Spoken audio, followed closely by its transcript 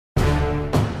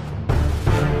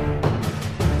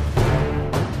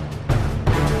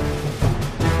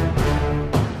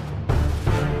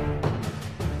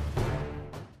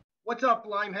What's up,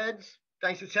 Limeheads?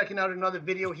 Thanks for checking out another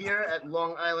video here at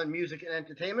Long Island Music and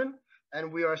Entertainment.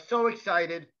 And we are so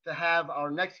excited to have our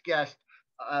next guest,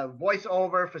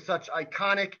 voiceover for such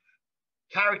iconic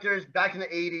characters back in the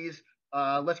 80s.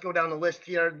 Let's go down the list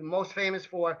here. The most famous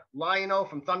for Lion-O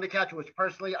from Thundercats, which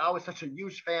personally I was such a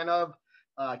huge fan of.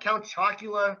 Count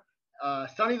Chocula,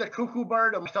 Sonny the Cuckoo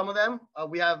Bird, some of them.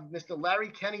 We have Mr. Larry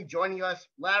Kenney joining us.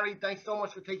 Larry, thanks so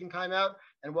much for taking time out,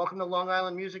 and welcome to Long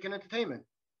Island Music and Entertainment.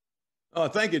 Oh,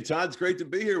 thank you, Todd. It's great to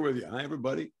be here with you. Hi,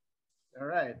 everybody. All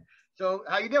right. So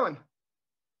how you doing?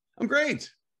 I'm great.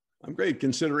 I'm great,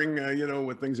 considering,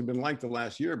 what things have been like the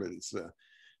last year, but it's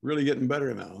really getting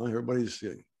better now. Everybody's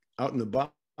out and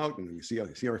about, and we see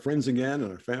our friends again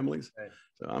and our families. Right.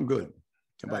 So I'm good.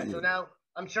 How about you? So now,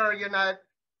 I'm sure you're not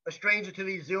a stranger to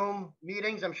these Zoom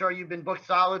meetings. I'm sure you've been booked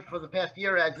solid for the past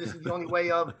year, as this is the only way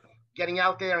of getting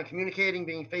out there and communicating,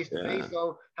 being face to face.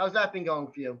 So how's that been going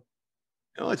for you?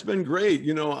 Oh, it's been great.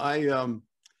 I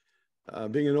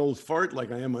being an old fart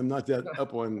like I am, I'm not that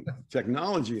up on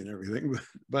technology and everything.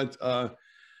 But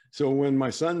so when my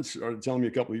son started telling me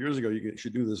a couple of years ago, you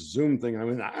should do this Zoom thing, I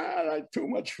went, too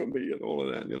much for me and all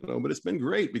of that, But it's been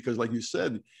great because, like you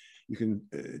said, you can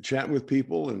chat with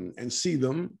people and see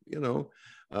them,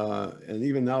 and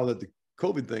even now that the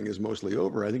COVID thing is mostly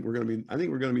over, I think we're going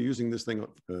to be using this thing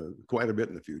quite a bit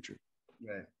in the future.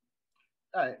 Right.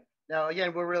 All right. Now,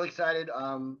 again, we're really excited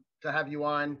to have you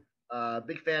on.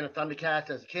 Big fan of Thundercats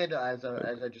as a kid, as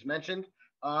I just mentioned.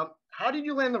 How did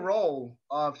you land the role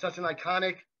of such an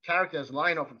iconic character as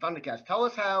Lion-O from Thundercats? Tell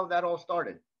us how that all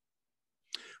started.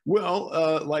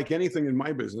 Well, like anything in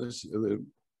my business, the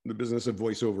business of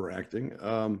voiceover acting,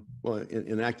 well,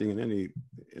 in acting in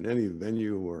any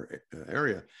venue or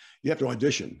area, you have to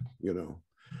audition,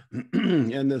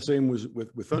 And the same was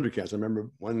with Thundercats. I remember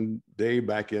one day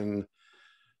back in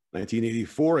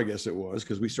 1984, I guess it was,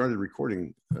 because we started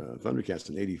recording Thundercats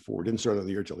in 84. Didn't start on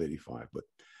the air till 85. But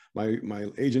my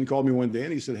agent called me one day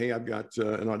and he said, "Hey, I've got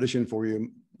an audition for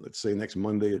you, let's say next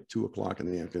Monday at 2 o'clock in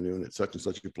the afternoon at such and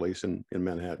such a place in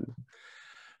Manhattan."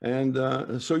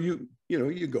 And so you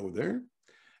go there,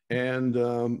 and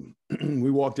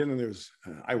we walked in, and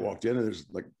I walked in, and there's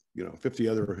like 50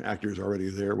 other actors already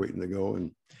there waiting to go,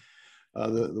 and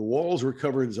the walls were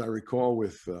covered, as I recall,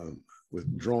 with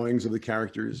drawings of the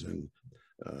characters and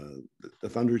the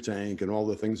Thunder Tank and all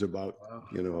the things about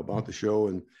about the show,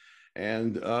 and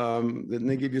then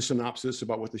they give you a synopsis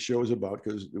about what the show is about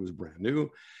because it was brand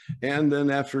new, and then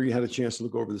after you had a chance to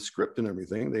look over the script and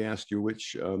everything, they asked you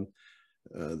which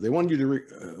they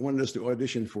wanted us to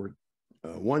audition for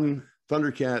one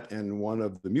Thundercat and one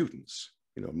of the mutants,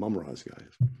 Mumra's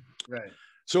guys. Right.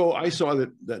 So I saw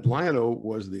that Lion-O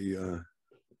was the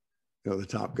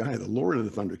top guy, the Lord of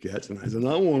the Thundercats, and I said,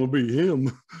 I want to be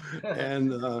him.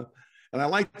 and I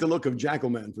liked the look of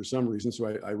Jackalman for some reason, so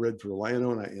I read for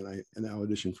Lion-O, and I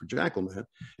auditioned for Jackalman,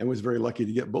 and was very lucky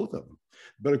to get both of them.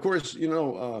 But of course, there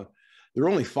were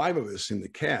only 5 of us in the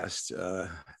cast. I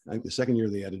think the second year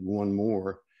they added one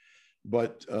more,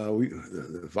 but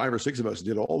the 5 or 6 of us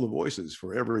did all the voices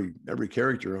for every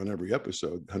character on every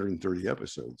episode, 130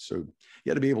 episodes. So you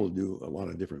had to be able to do a lot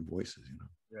of different voices,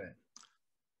 Right.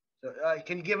 So,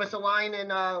 can you give us a line in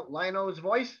Lion-O's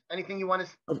voice? Anything you want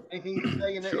to? Anything you can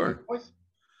say in his voice?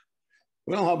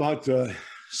 Well, how about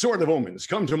 "Sword of Omens,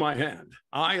 come to my hand.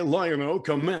 I, Lion-O,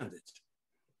 command it."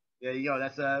 There you go.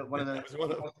 That's one of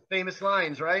the most famous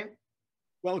lines, right?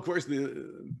 Well, of course, the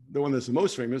one that's the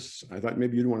most famous, I thought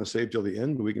maybe you'd want to save till the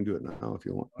end, but we can do it now if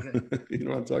you want. Okay. You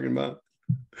know what I'm talking about?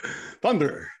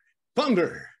 Thunder,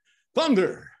 thunder,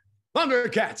 thunder,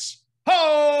 Thundercats.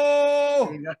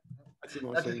 Ho! That's the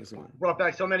most famous one. Brought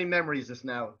back so many memories just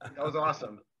now. That was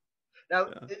awesome. Now,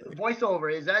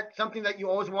 voiceover, is that something that you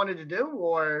always wanted to do,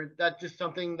 or that just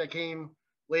something that came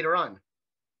later on?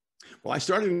 Well, I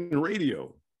started in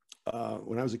radio.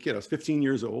 When I was a kid, I was 15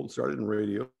 years old, started in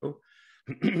radio,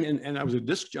 and I was a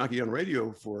disc jockey on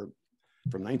radio from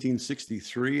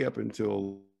 1963 up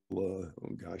until,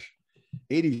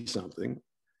 80 something.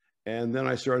 And then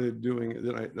I started doing,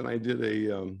 then I did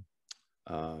a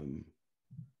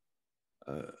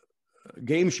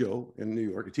game show in New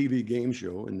York, a TV game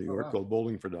show in New York called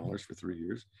Bowling for Dollars for 3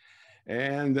 years.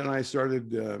 And then I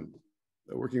started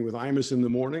working with Imus in the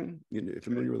Morning. You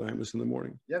familiar with Imus in the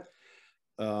Morning? Yep.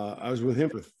 I was with him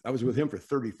for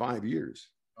 35 years.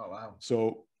 Oh, wow.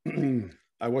 So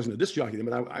I wasn't a disc jockey then,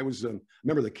 but I was a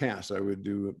member of the cast. I would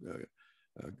do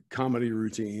comedy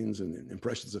routines and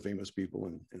impressions of famous people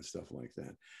and stuff like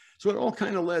that. So it all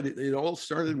kind of it all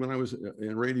started when I was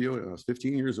in radio, and I was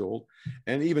 15 years old.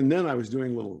 And even then I was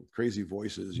doing little crazy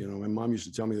voices. My mom used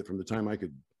to tell me that from the time I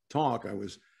could talk, I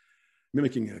was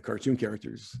mimicking cartoon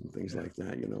characters and things like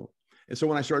that, you know. And so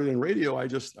when I started in radio, I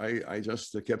just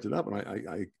kept it up, and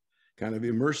I kind of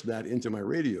immersed that into my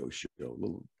radio show.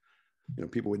 Little, you know,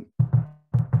 people would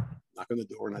knock on the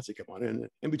door and I'd say, come on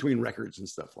in between records and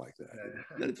stuff like that.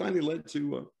 And then it finally led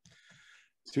to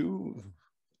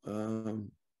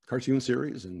cartoon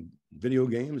series and video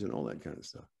games and all that kind of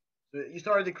stuff. So you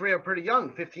started the career pretty young,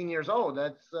 15 years old.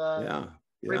 That's yeah.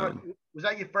 Much, was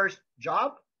that your first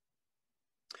job?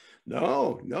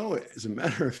 No. As a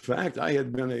matter of fact, I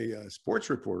had been a sports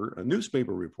reporter, a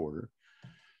newspaper reporter,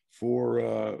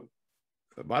 for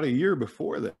about a year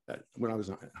before that. When I was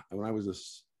a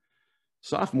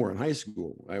sophomore in high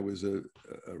school, I was a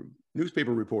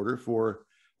newspaper reporter for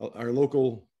our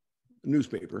local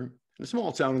newspaper in a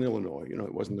small town in Illinois. You know,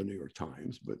 it wasn't the New York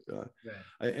Times, but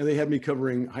and they had me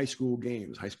covering high school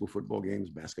games, high school football games,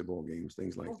 basketball games,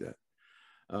 things like that.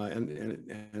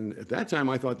 And at that time,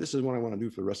 I thought, this is what I want to do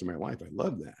for the rest of my life. I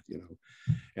love that, you know.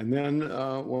 And then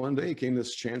one day came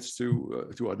this chance to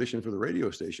audition for the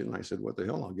radio station. And I said, what the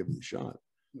hell, I'll give it a shot.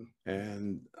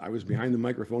 And I was behind the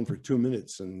microphone for 2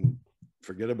 minutes and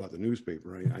forget about the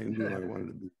newspaper. I knew what I wanted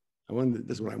to do.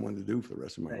 This is what I wanted to do for the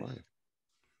rest of my life.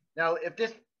 Now, if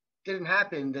this didn't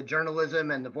happen, the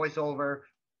journalism and the voiceover,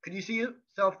 could you see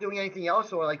yourself doing anything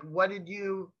else? Or like, what did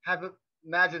you have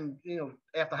imagined, you know,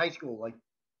 after high school? Like,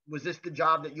 was this the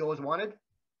job that you always wanted?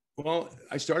 Well,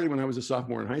 I started when I was a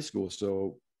sophomore in high school.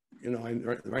 So, you know,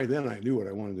 right then I knew what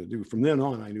I wanted to do. From then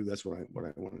on, I knew that's what I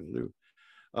wanted to do.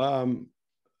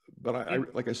 But I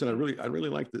like I said, I really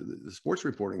liked the sports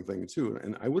reporting thing too.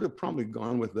 And I would have probably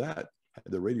gone with that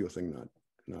had the radio thing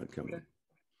not come in.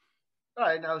 All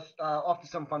right, now off to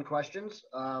some fun questions.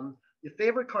 Your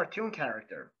favorite cartoon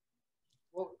character?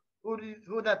 Well, who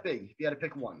would that be if you had to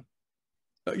pick one?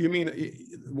 You mean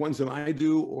ones that I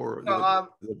do, or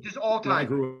just all time? I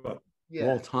grew up,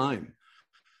 all time.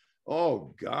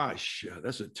 Oh gosh,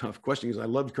 that's a tough question because I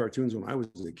loved cartoons when I was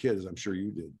a kid, as I'm sure you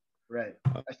did. Right,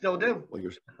 I still do. Well,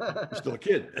 you're still a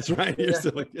kid. That's right. You're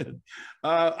still a kid.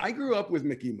 I grew up with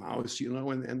Mickey Mouse, you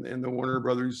know, and the Warner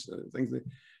Brothers things,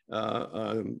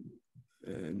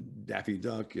 and Daffy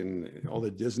Duck and all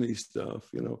the Disney stuff.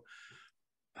 You know,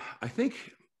 I think.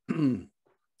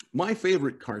 My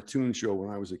favorite cartoon show when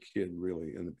I was a kid,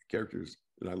 really, and the characters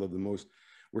that I loved the most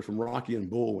were from Rocky and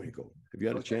Bullwinkle. Have you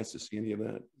had a chance to see any of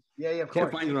that? Yeah, of course.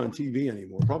 Can't find it on TV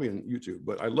anymore, probably on YouTube,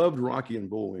 but I loved Rocky and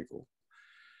Bullwinkle.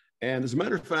 And as a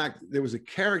matter of fact, there was a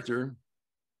character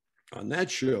on that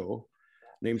show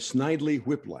named Snidely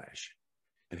Whiplash,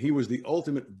 and he was the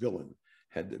ultimate villain.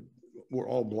 Wore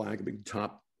all black, a big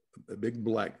top, a big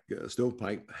black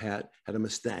stovepipe hat, had a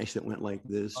mustache that went like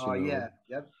this. Oh, yeah.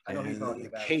 Yep. I know he's talking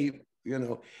about. Cape, you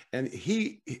know, and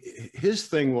his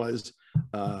thing was,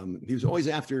 he was always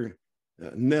after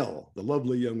Nell, the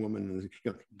lovely young woman. And,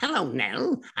 you know, hello,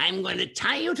 Nell. I'm going to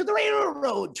tie you to the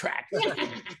railroad track.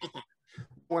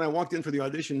 When I walked in for the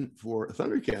audition for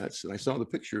Thundercats and I saw the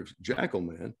picture of Jackal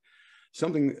Man,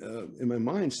 something in my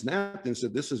mind snapped and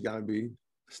said, this has got to be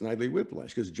Snidely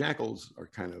Whiplash, because jackals are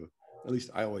kind of, at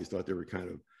least I always thought they were kind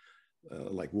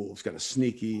of like wolves, kind of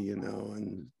sneaky, you know,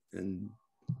 and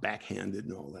backhanded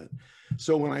and all that.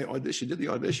 So when I did the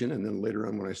audition, and then later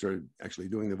on when I started actually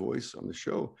doing the voice on the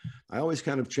show, I always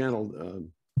kind of channeled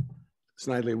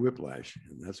Snidely Whiplash,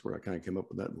 and that's where I kind of came up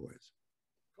with that voice.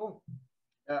 Cool.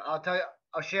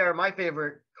 I'll share my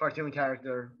favorite cartoon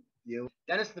character,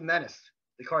 Dennis the Menace,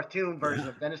 the cartoon version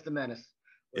of Dennis the Menace.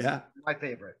 Yeah, my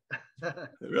favorite.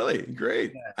 Really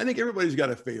great. Yeah. I think everybody's got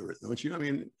a favorite, don't you? I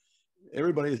mean,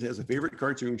 everybody has a favorite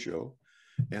cartoon show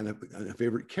and a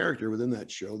favorite character within that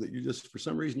show that you just, for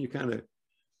some reason, you kind of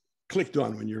clicked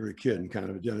on when you were a kid and kind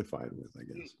of identified with, I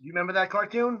guess. You remember that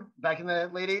cartoon back in the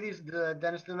late 80s, the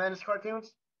Dennis the Menace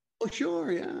cartoons? Oh,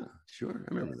 sure, yeah, sure.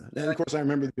 I remember that. And of course, I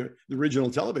remember the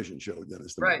original television show,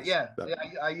 Dennis the Menace. Right, yeah.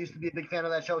 I used to be a big fan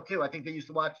of that show, too. I think they used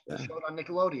to watch the show on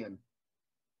Nickelodeon.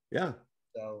 Yeah.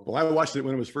 So, well, I watched it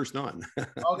when it was first on.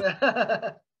 Okay.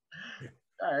 All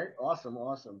right. Awesome.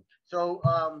 So,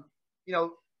 you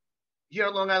know, here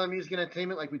at Long Island Music and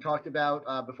Entertainment, like we talked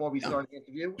about before we started the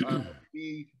interview,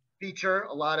 we feature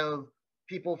a lot of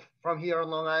people from here on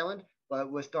Long Island,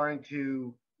 but we're starting to,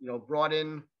 you know,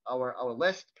 broaden our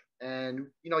list. And,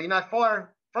 you know, you're not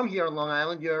far from here on Long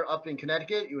Island. You're up in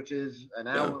Connecticut, which is an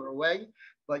hour away,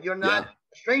 but you're not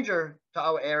a stranger to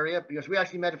our area, because we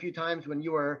actually met a few times when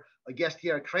you were a guest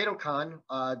here at CradleCon,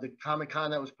 the Comic-Con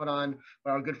that was put on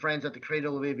by our good friends at the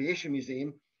Cradle of Aviation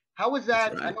Museum. How was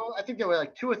that? Right. I think there were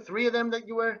like 2 or 3 of them that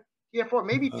you were here for.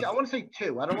 Maybe two. I want to say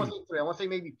 2. I don't want to say 3. I want to say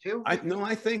maybe 2.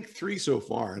 I think 3 so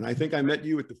far. And I think I met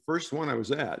you at the first one I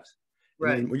was at. And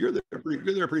Right. then, well, you're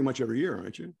there pretty much every year,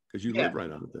 aren't you? Because you Yeah. live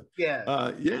right out there.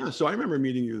 Yeah. Yeah. So I remember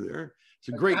meeting you there. It's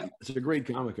a great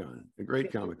Comic-Con, a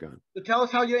great Comic-Con. So tell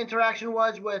us how your interaction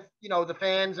was with, the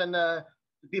fans and the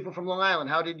people from Long Island.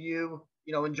 How did you,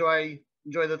 enjoy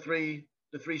the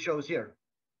three shows here?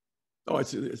 Oh,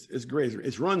 it's great.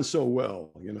 It's run so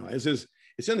well,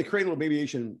 it's in the Cradle of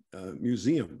Aviation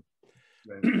Museum,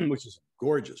 Right. which is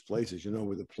gorgeous places,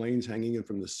 with the planes hanging in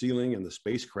from the ceiling and the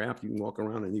spacecraft. You can walk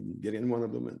around and even get in one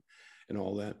of them and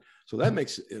all that. So that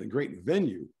makes it a great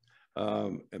venue.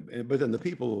 But then the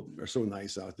people are so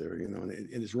nice out there, and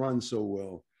it's run so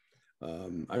well.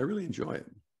 I really enjoy it.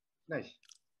 Nice.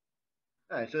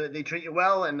 All right. So they treat you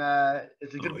well, and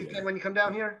it's a good weekend when you come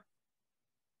down here.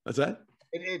 What's that?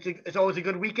 It's always a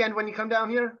good weekend when you come down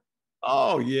here.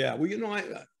 Oh yeah. Well, I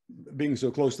being so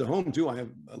close to home too, I have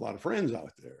a lot of friends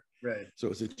out there. Right. So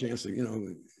it's a chance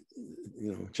to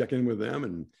check in with them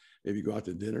and maybe go out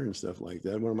to dinner and stuff like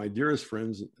that. One of my dearest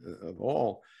friends of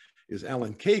all is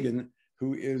Alan Kagan,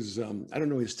 who is I don't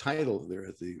know his title there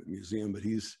at the museum, but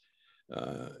he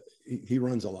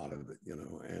runs a lot of it,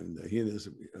 and he and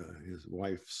his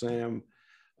wife Sam.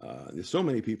 There's so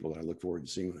many people that I look forward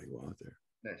to seeing when I go out there.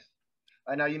 Nice.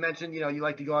 Now you mentioned you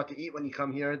like to go out to eat when you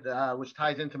come here, which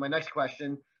ties into my next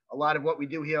question. A lot of what we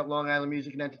do here at Long Island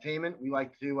Music and Entertainment, we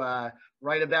like to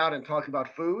write about and talk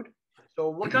about food. So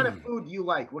what kind of food do you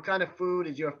like? What kind of food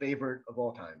is your favorite of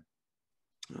all time?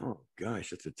 Oh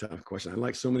gosh, that's a tough question. I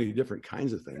like so many different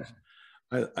kinds of things.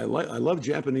 I love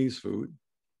Japanese food.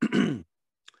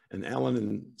 And Alan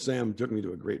and Sam took me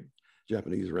to a great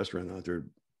Japanese restaurant out there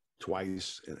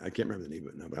twice, and I can't remember the name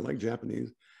of it now, but I like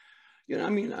Japanese.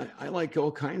 I like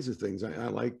all kinds of things. I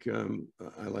like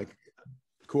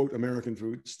quote American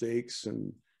food, steaks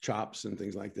and chops and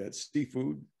things like that.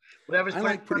 Seafood. Whatever's I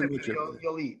like pretty much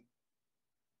you'll eat.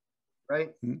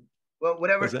 Right? Hmm? Well,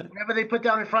 whatever they put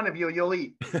down in front of you, you'll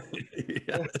eat.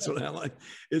 Yeah, that's what I like.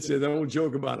 It's an old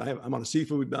joke about I'm on a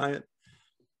seafood diet.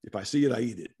 If I see it, I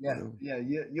eat it. Yeah, yeah.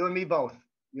 You and me both.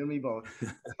 You and me both.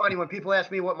 It's funny when people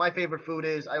ask me what my favorite food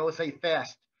is. I always say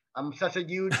fast. I'm such a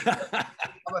huge.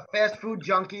 I'm a fast food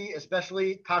junkie,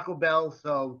 especially Taco Bell.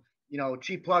 So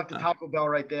cheap plug to Taco Bell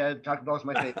right there. Taco Bell's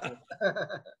my favorite.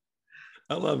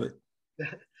 I love it.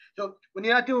 So when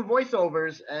you're not doing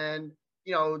voiceovers, and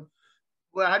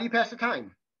how do you pass the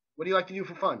time? What do you like to do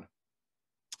for fun?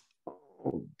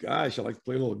 Oh gosh, I like to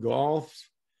play a little golf.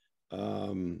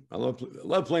 I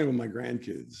love playing with my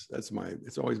grandkids.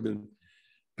 It's always been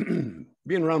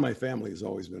being around my family has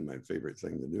always been my favorite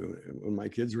thing to do. When my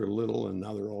kids were little, and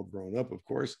now they're all grown up, of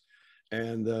course.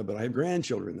 And but I have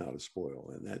grandchildren now to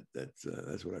spoil, and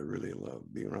that's what I really love,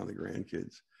 being around the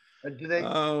grandkids. Do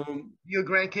your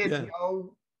grandkids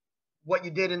know what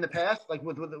you did in the past, like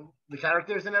with the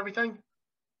characters and everything?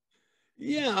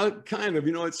 Yeah, kind of.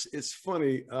 It's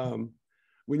funny.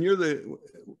 When you're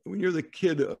the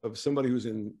kid of somebody who's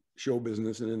in show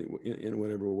business in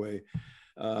whatever way,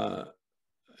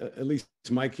 at least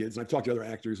my kids, and I've talked to other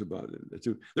actors about it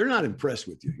too, they're not impressed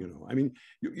with you.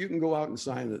 You can go out and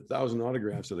sign 1,000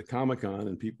 autographs at a Comic-Con,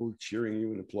 and people cheering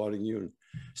you and applauding you and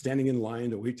standing in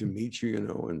line to wait to meet you,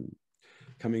 and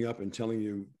coming up and telling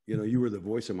you, you were the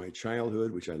voice of my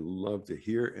childhood, which I love to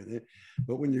hear.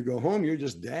 But when you go home, you're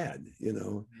just dad,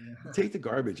 take the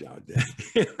garbage out, dad.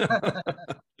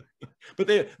 But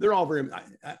they're all very,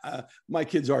 my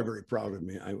kids are very proud of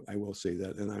me. I will say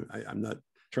that. And I'm not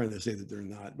trying to say that they're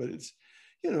not, but it's,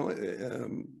 when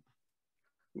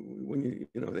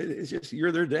it's just,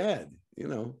 you're their dad,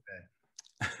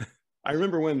 I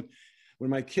remember when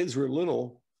my kids were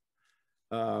little,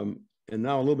 and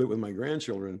now a little bit with my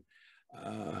grandchildren,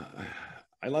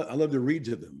 I love to read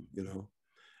to them,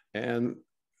 and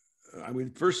I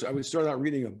would start out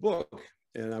reading a book,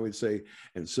 and I would say,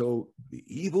 and so the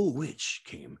evil witch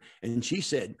came, and she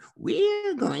said,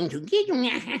 "We're going to get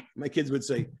you." My kids would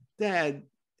say, "Dad,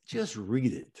 just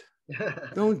read it.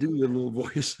 Don't do your little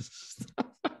voices."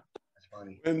 That's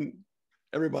funny. And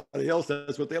everybody else,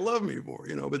 that's what they love me for,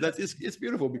 But it's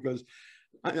beautiful because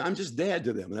I'm just dad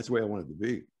to them, and that's the way I want it to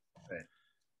be. Right.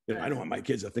 I don't want my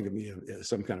kids to think of me as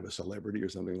some kind of a celebrity or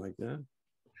something like that.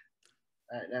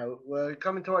 All right, now we're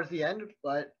coming towards the end,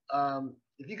 but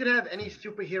if you could have any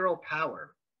superhero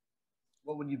power,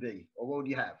 what would you be, or what would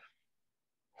you have?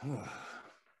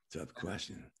 Tough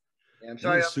question. Yeah, I'm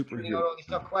sorry, I'm all these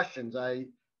tough questions. I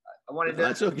wanted to.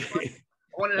 That's okay.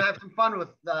 I wanted to have some fun with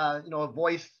a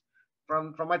voice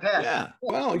from my past. Yeah.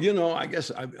 Well, I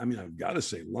guess I've got to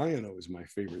say, Lion-O is my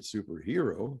favorite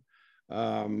superhero.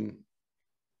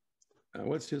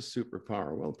 What's his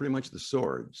superpower? Well, pretty much the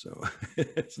sword. So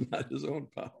it's not his own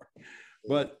power.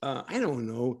 But I don't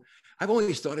know. I've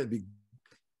always thought it'd be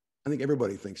I think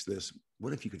everybody thinks this.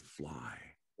 What if you could fly?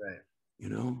 Right. You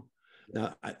know?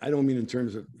 Now, I don't mean in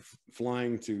terms of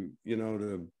flying to, you know,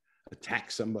 to attack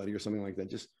somebody or something like that.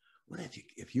 Just what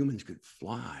if humans could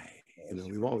fly? You know,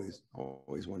 we've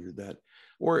always wondered that.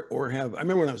 Or have, I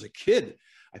remember when I was a kid,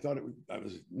 I thought I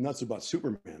was nuts about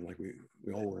Superman, like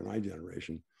we all were in my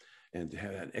generation. And to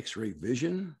have that X-ray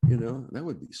vision, you know, that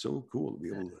would be so cool to be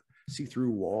able to see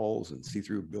through walls and see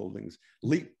through buildings,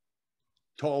 leap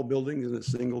tall buildings in a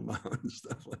single bound and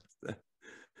stuff like that.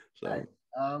 So, right.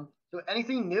 So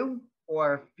anything new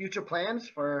or future plans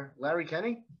for Larry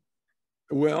Kenney?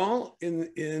 Well,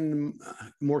 in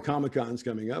more Comic-Cons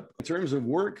coming up. In terms of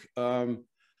work, I'm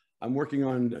working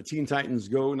on Teen Titans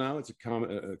Go now. It's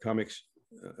a comics,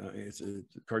 it's a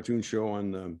cartoon show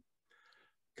on not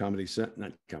Comedy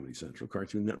Central,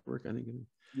 Cartoon Network, I think it is.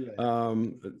 Yeah.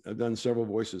 I've done several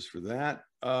voices for that.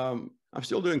 I'm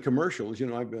still doing commercials. You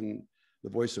know, I've been the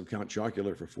voice of Count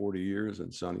Chocula for 40 years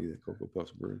and Sonny the Cocoa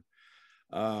Puffs bird.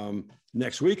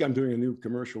 Next week, I'm doing a new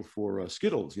commercial for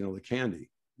Skittles, you know, the candy.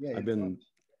 Yeah, I've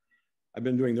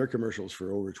been doing their commercials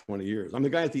for over 20 years. I'm the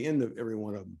guy at the end of every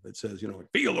one of them that says, you know,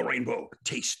 feel the rainbow,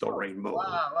 taste the rainbow.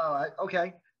 Wow.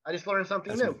 Okay. I just learned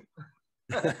something new.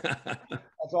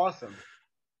 That's awesome.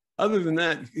 Other than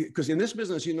that, because in this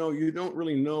business, you know, you don't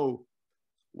really know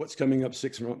what's coming up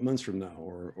 6 months from now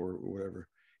or whatever.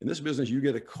 In this business, you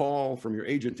get a call from your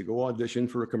agent to go audition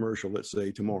for a commercial, let's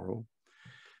say tomorrow.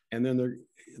 And then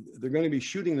they're going to be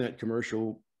shooting that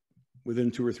commercial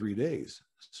within 2 or 3 days.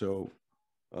 So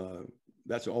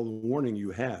that's all the warning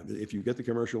you have. If you get the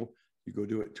commercial, you go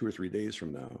do it 2 or 3 days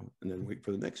from now and then wait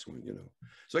for the next one, you know.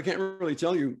 So I can't really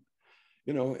tell you,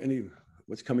 you know,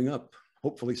 what's coming up.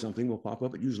 Hopefully something will pop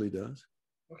up. It usually does.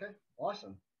 Okay,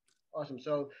 awesome.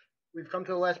 So we've come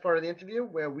to the last part of the interview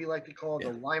where we like to call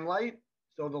the limelight.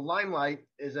 So the limelight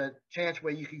is a chance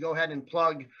where you can go ahead and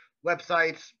plug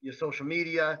websites, your social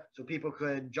media, so people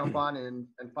could jump on and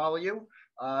follow you.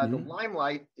 The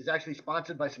limelight is actually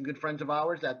sponsored by some good friends of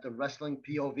ours at the Wrestling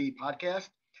POV podcast.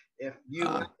 If you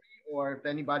or if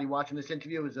anybody watching this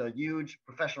interview is a huge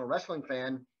professional wrestling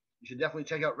fan, you should definitely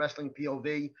check out Wrestling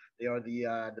POV. They are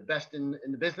the best in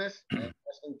the business. And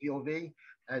Wrestling POV,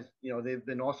 as you know, they've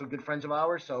been also good friends of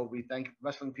ours. So we thank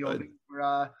Wrestling POV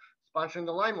for sponsoring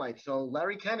the limelight. So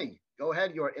Larry Kenney, go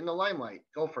ahead. You're in the limelight.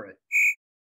 Go for it.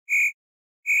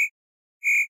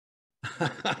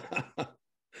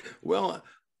 Well,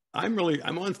 I'm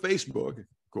on Facebook, of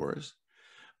course,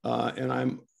 and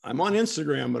I'm on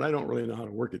Instagram, but I don't really know how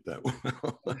to work it that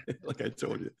well. Like I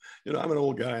told you, you know, I'm an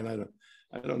old guy and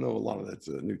I don't know a lot of that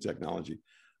new technology.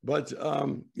 But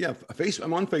yeah,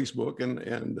 I'm on Facebook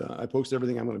and I post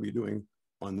everything I'm going to be doing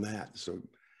on that. So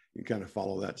you kind of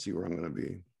follow that, see where I'm going to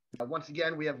be. Once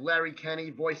again, we have Larry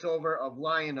Kenney, voiceover of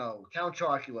Lion-O, Count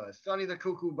Chocula, Sonny the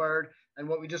Cuckoo Bird, and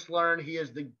what we just learned, he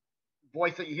is the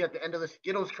voice that you hear at the end of the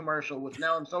Skittles commercial, which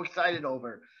now I'm so excited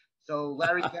over. So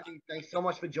Larry Kenney, thanks so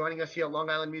much for joining us here at Long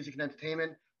Island Music and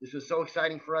Entertainment. This was so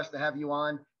exciting for us to have you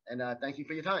on, and thank you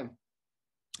for your time.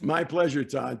 My pleasure,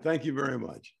 Todd. Thank you very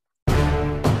much.